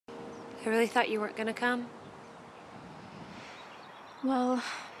I really thought you weren't gonna come. Well,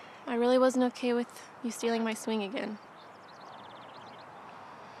 I really wasn't okay with you stealing my swing again.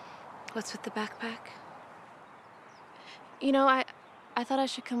 What's with the backpack? You know, I thought I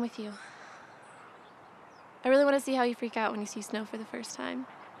should come with you. I really want to see how you freak out when you see snow for the first time.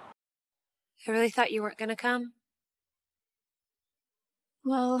 I really thought you weren't gonna come.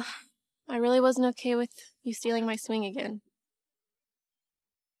 Well, I really wasn't okay with you stealing my swing again.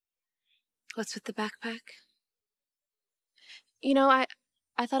 What's with the backpack? You know, I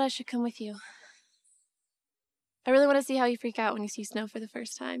thought I should come with you. I really want to see how you freak out when you see snow for the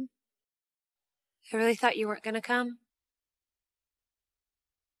first time. I really thought you weren't gonna come.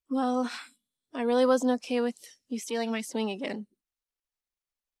 Well, I really wasn't okay with you stealing my swing again.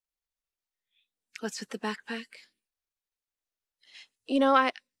 What's with the backpack? You know,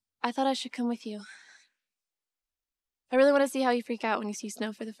 I thought I should come with you. I really want to see how you freak out when you see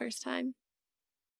snow for the first time.